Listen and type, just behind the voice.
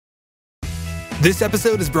This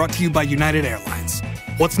episode is brought to you by United Airlines.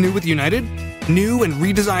 What's new with United? New and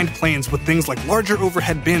redesigned planes with things like larger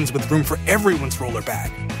overhead bins with room for everyone's roller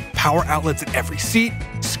bag, power outlets at every seat,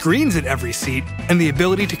 screens at every seat, and the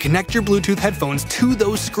ability to connect your Bluetooth headphones to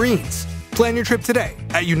those screens. Plan your trip today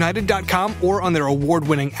at united.com or on their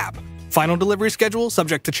award-winning app. Final delivery schedule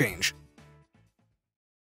subject to change.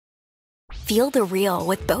 Feel the real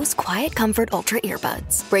with Bose Quiet Comfort Ultra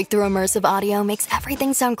earbuds. Breakthrough immersive audio makes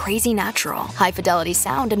everything sound crazy natural. High-fidelity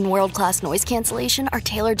sound and world-class noise cancellation are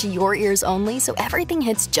tailored to your ears only, so everything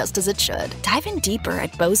hits just as it should. Dive in deeper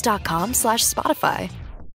at bose.com/Spotify.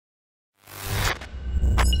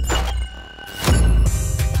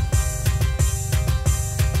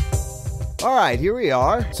 All right, here we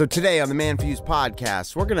are. So today on the ManFUzed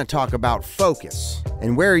Podcast, we're going to talk about focus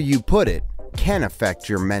and where you put it can affect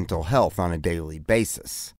your mental health on a daily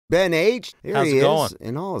basis. Ben H, here How's he it going? is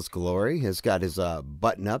in all his glory. He's got his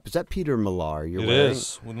button up. Is that Peter Millar you're It wearing?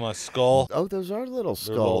 is, with my skull. Oh, those are little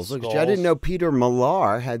They're skulls. little Look at you. I didn't skulls. know Peter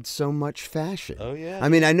Millar had so much fashion. Oh, yeah. I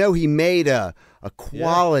mean, I know he made a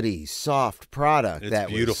quality, soft product It's that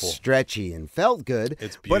beautiful. was stretchy and felt good.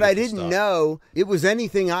 It's but I beautiful didn't stuff. know it was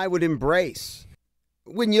anything I would embrace.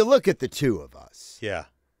 When you look at the two of us, Yeah.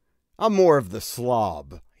 I'm more of the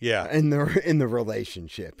slob Yeah. in the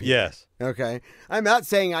relationship here. Yes. Okay. I'm not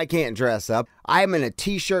saying I can't dress up. I'm in a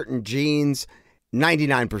t-shirt and jeans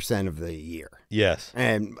 99% of the year. Yes.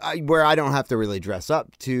 And where I don't have to really dress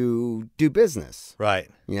up to do business. Right.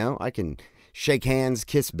 You know, I can shake hands,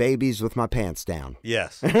 kiss babies with my pants down.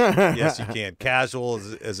 Yes. Yes, you can. Casual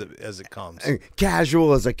as it comes.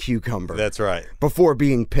 Casual as a cucumber. That's right. Before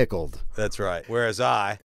being pickled. That's right. Whereas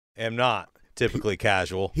I am not typically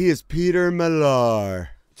casual. He is Peter Millar.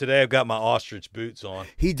 Today I've got my ostrich boots on.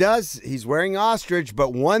 He does. He's wearing ostrich,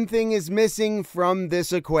 but one thing is missing from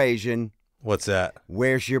this equation. What's that?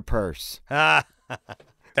 Where's your purse? I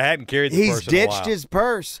hadn't carried the He's purse in a while. ditched his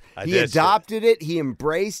purse. I He ditched adopted it. He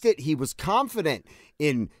embraced it. He was confident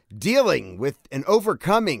in dealing with and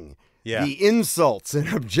overcoming the insults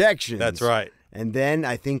and objections. That's right. And then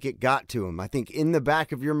I think it got to him. I think in the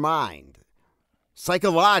back of your mind,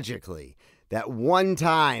 psychologically, that one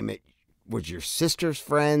time it was your sister's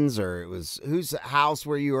friends, or it was whose house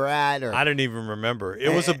where you were at, or I didn't even remember.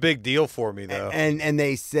 It was a big deal for me, though. and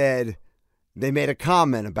they said they made a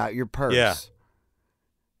comment about your purse. Yeah.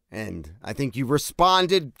 And I think you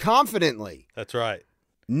responded confidently. That's right.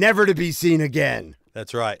 Never to be seen again.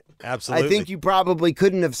 That's right. Absolutely. I think you probably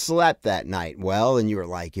couldn't have slept that night well, and you were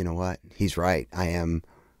like, you know what? He's right.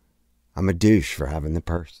 I'm a douche for having the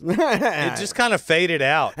purse. it just kind of faded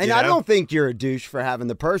out. And you I know? don't think you're a douche for having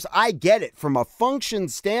the purse. I get it from a function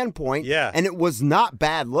standpoint. Yeah. And it was not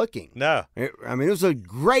bad looking. No. It was a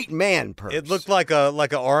great man purse. It looked like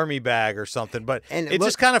a army bag or something, but And it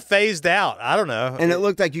just kind of phased out. I don't know. And it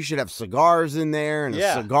looked like you should have cigars in there and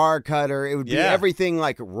a cigar cutter. It would be everything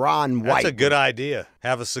like Ron White. That's a good idea.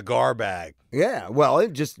 Have a cigar bag. Yeah. Well,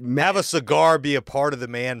 it just Have a cigar be a part of the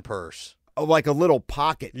man purse. like a little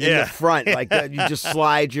pocket in the front, like you just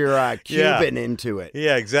slide your Cuban into it.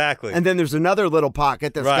 Yeah, exactly. And then there's another little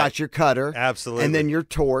pocket that's got your cutter. Absolutely. And then your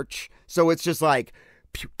torch. So it's just like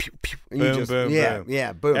pew, pew, pew. And boom, you just, boom, boom.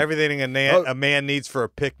 Yeah, boom. Everything a man needs for a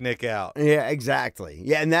picnic out. Yeah, exactly.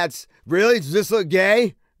 Yeah, and that's, really? Does this look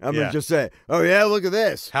gay? I'm going to just say, oh, yeah, look at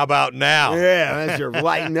this. How about now? Yeah, as you're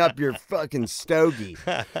lighting up your fucking stogie.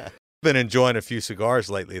 Been enjoying a few cigars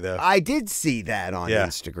lately, though. I did see that on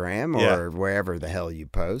Instagram or wherever the hell you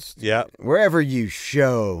post. Yep. Wherever you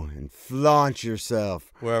show and flaunt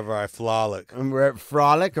yourself. Wherever I frolic.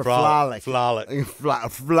 Frolic or frolic? Frolic.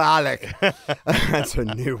 Frolic. That's a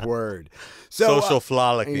new word. So, social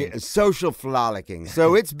frolicking. Social frolicking.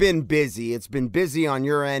 So it's been busy. It's been busy on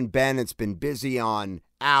your end, Ben. It's been busy on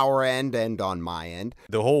our end and on my end.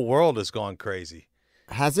 The whole world has gone crazy.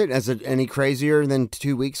 Has it? Is it any crazier than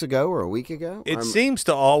 2 weeks ago or a week ago? It seems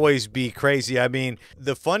to always be crazy. I mean,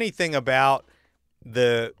 the funny thing about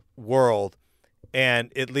the world,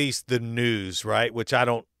 and at least the news, right, which I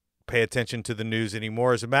don't pay attention to the news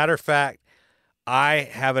anymore. As a matter of fact, I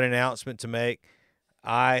have an announcement to make.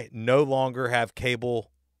 I no longer have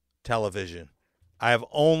cable television. I have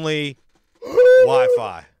only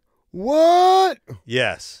Wi-Fi. What?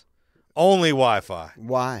 Yes. Only Wi-Fi.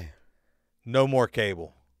 Why? No more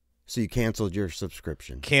cable. So you canceled your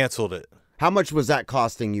subscription. Canceled it. How much was that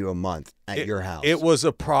costing you a month at your house? It was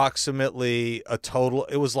approximately a total.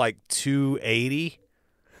 It was like $280.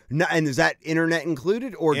 No, and is that internet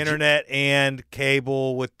included or internet and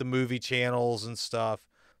cable with the movie channels and stuff?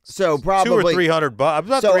 So probably $200 or $300.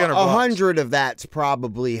 About so $300. 100 of that's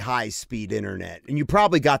probably high-speed internet, and you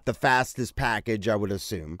probably got the fastest package, I would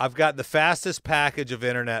assume. I've got the fastest package of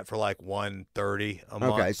internet for like $130 a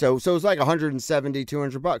month. Okay, so it's like $170,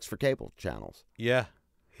 $200 for cable channels. Yeah.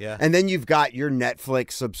 Yeah. And then you've got your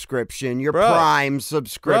Netflix subscription, your Bro. Prime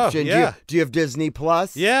subscription. Bro, yeah. Do you have Disney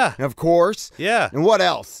Plus? Yeah. Of course. Yeah. And what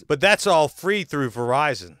else? But that's all free through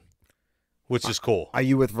Verizon, which is cool. Are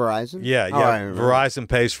you with Verizon? Yeah, yeah. All right. Verizon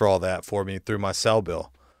pays for all that for me through my cell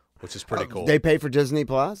bill, which is pretty cool. They pay for Disney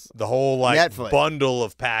Plus? The whole Netflix. bundle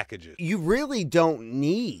of packages. You really don't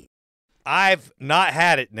need. I've not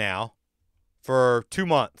had it now for 2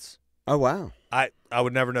 months. Oh, wow. I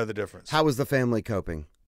would never know the difference. How was the family coping?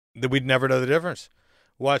 We'd never know the difference.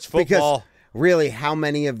 Watch football. Because really, how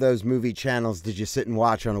many of those movie channels did you sit and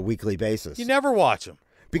watch on a weekly basis? You never watch them.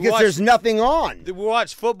 Because there's nothing on. We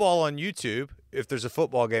watch football on YouTube. If there's a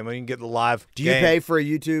football game, you can get the live Do you pay for a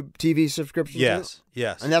YouTube TV subscription? Yes,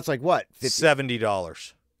 yes. And that's like what?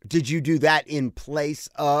 $70. Did you do that in place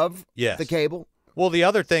of the cable? Well, the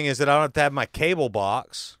other thing is that I don't have to have my cable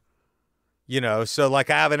box. So like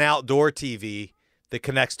I have an outdoor TV that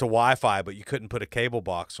connects to Wi-Fi, but you couldn't put a cable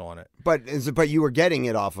box on it. But you were getting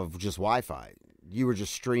it off of just Wi-Fi. You were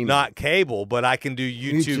just streaming. Not cable, but I can do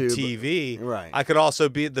YouTube TV. Right. I could also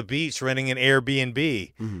be at the beach renting an Airbnb.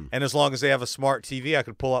 Mm-hmm. And as long as they have a smart TV, I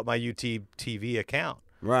could pull up my YouTube TV account.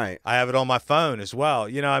 Right. I have it on my phone as well.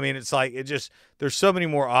 It's like there's so many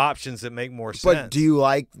more options that make more sense. But do you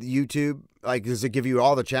like YouTube? Like, does it give you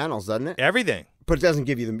all the channels, doesn't it? Everything. But it doesn't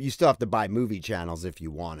give you them. You still have to buy movie channels if you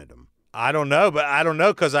wanted them. I don't know, but I don't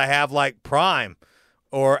know because I have like Prime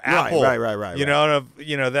or Apple. Right.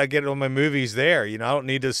 That get all my movies there. I don't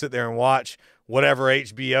need to sit there and watch whatever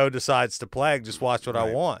HBO decides to play. Just watch what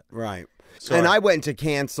I want. Right. So and I went to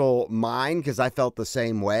cancel mine because I felt the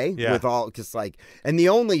same way with all, and the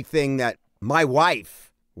only thing that my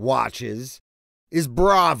wife watches is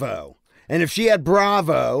Bravo. And if she had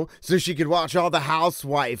Bravo, so she could watch all the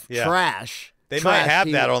housewife trash. They might have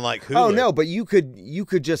that on like Hulu. Oh no, but you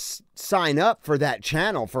could just sign up for that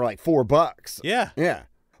channel for like $4. Yeah. Yeah.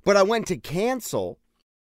 But I went to cancel,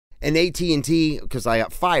 and AT&T, because I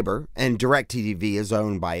got fiber, and DirecTV is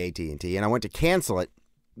owned by AT&T, and I went to cancel it.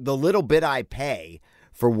 The little bit I pay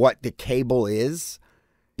for what the cable is,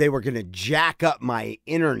 they were going to jack up my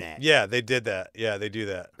internet. Yeah, they did that. Yeah, they do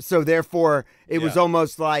that. So therefore, it was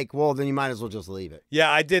almost like, well, then you might as well just leave it. Yeah,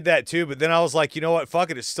 I did that too. But then I was like, you know what? Fuck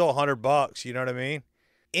it. It's still $100. You know what I mean?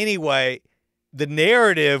 Anyway, the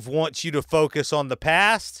narrative wants you to focus on the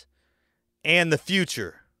past and the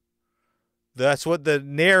future. That's what the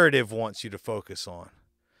narrative wants you to focus on.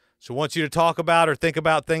 So it wants you to talk about or think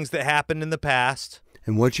about things that happened in the past.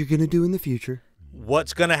 And what you're going to do in the future.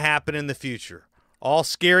 What's going to happen in the future. All the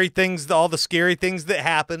scary things that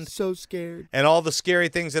happened. So scared. And all the scary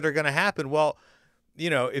things that are going to happen. Well,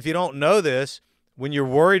 if you don't know this, when you're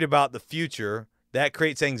worried about the future, that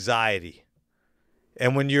creates anxiety.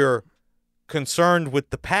 And when you're concerned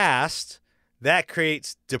with the past, that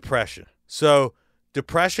creates depression. So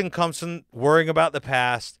depression comes from worrying about the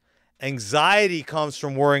past. Anxiety comes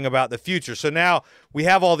from worrying about the future. So now we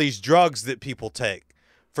have all these drugs that people take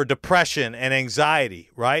for depression and anxiety,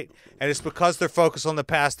 right? And it's because they're focused on the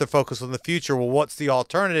past, they're focused on the future. Well, what's the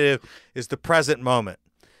alternative is the present moment.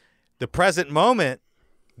 The present moment,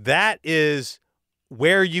 that is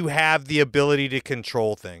where you have the ability to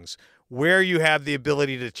control things, where you have the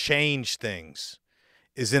ability to change things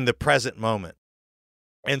is in the present moment.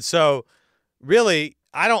 And so really,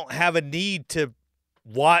 I don't have a need to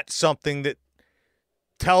watch something that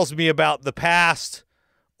tells me about the past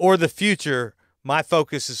or the future. My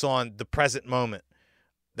focus is on the present moment.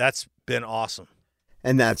 That's been awesome.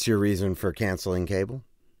 And that's your reason for canceling cable?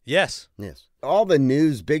 Yes. Yes. All the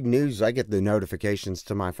news, big news, I get the notifications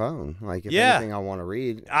to my phone. Like if anything I want to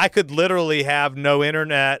read. I could literally have no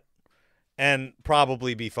internet and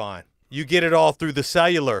probably be fine. You get it all through the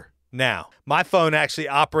cellular now. My phone actually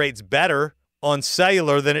operates better on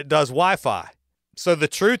cellular than it does Wi-Fi. So the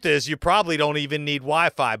truth is you probably don't even need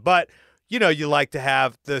Wi-Fi, but you like to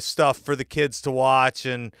have the stuff for the kids to watch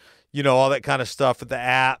and, all that kind of stuff with the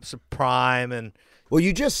apps, Prime and. Well,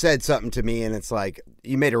 you just said something to me, and it's like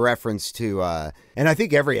you made a reference to, and I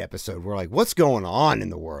think every episode we're like, what's going on in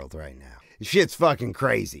the world right now? Shit's fucking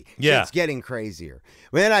crazy. Yeah. Shit's getting crazier.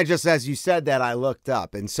 But then as you said that, I looked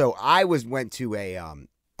up, and so I went to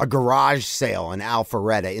a garage sale in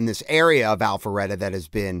Alpharetta, in this area of Alpharetta that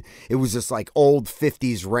it was this like old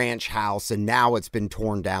 50s ranch house, and now it's been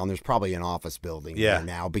torn down. There's probably an office building there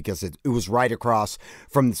now because it was right across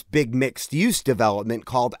from this big mixed use development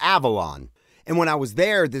called Avalon. And when I was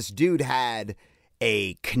there, this dude had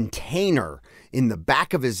a container in the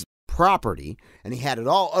back of his property, and he had it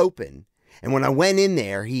all open. And when I went in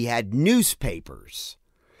there, he had newspapers,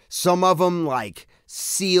 some of them like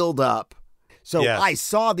sealed up. So Yes. I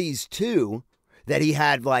saw these two that he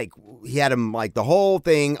had them like the whole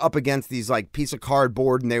thing up against these like piece of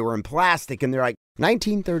cardboard, and they were in plastic, and they're like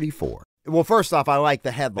 1934. Well, first off, I like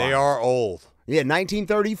the headlines. They are old. Yeah,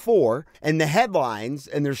 1934. And the headlines,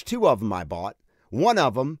 and there's two of them I bought. One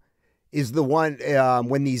of them is the one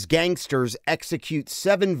when these gangsters execute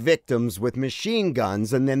 7 victims with machine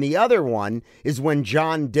guns. And then the other one is when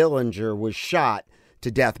John Dillinger was shot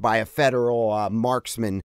to death by a federal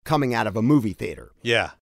marksman coming out of a movie theater.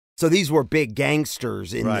 Yeah. So these were big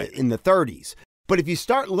gangsters in Right. the 30s. But if you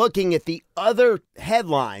start looking at the other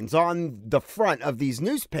headlines on the front of these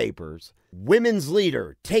newspapers, women's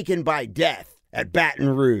leader taken by death at Baton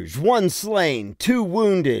Rouge, 1 slain, 2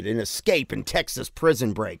 wounded in escape in Texas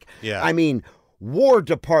prison break. Yeah. I mean, War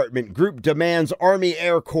Department group demands Army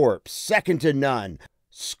Air Corps, second to none.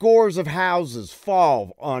 Scores of houses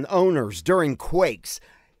fall on owners during quakes.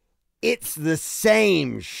 It's the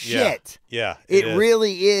same shit. Yeah. It is.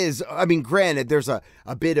 really is. I mean, granted, there's a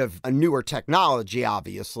bit of a newer technology,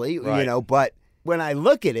 obviously, Right. but when I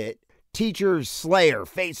look at it, teacher's slayer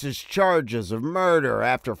faces charges of murder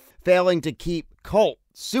after failing to keep cult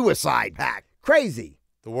suicide pact. Crazy.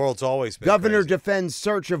 The world's always been Governor crazy. defends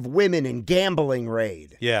search of women in gambling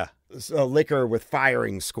raid. Yeah. Liquor with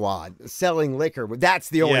firing squad. Selling liquor. That's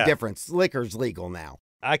the only Yeah. difference. Liquor's legal now.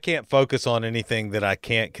 I can't focus on anything that I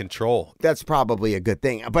can't control. That's probably a good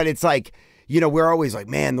thing. But it's like, we're always like,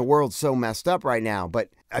 man, the world's so messed up right now. But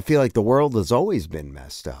I feel like the world has always been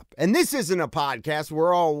messed up. And this isn't a podcast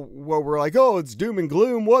where we're like, oh, it's doom and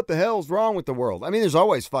gloom. What the hell's wrong with the world? I mean, there's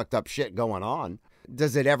always fucked up shit going on.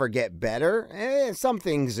 Does it ever get better? Some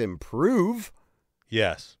things improve.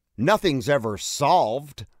 Yes. Nothing's ever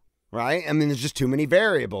solved, right? I mean, there's just too many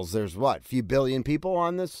variables. There's a few billion people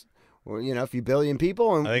on this? Well, a few billion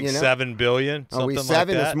people. And, I think 7 billion, something Are we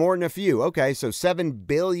 7? like that. It's more than a few. Okay, so 7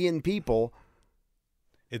 billion people.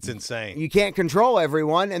 It's insane. You can't control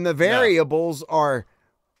everyone, and the variables are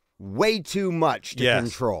way too much to Yes.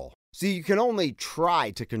 control. So you can only try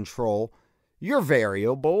to control your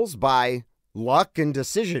variables by luck and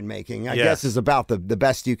decision-making, I guess is about the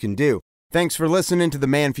best you can do. Thanks for listening to the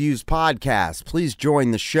ManFUzed Podcast. Please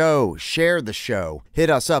join the show, share the show. Hit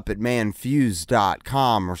us up at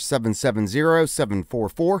manfused.com or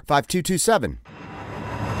 770-744-5227.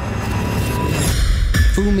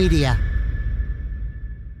 Foo Media.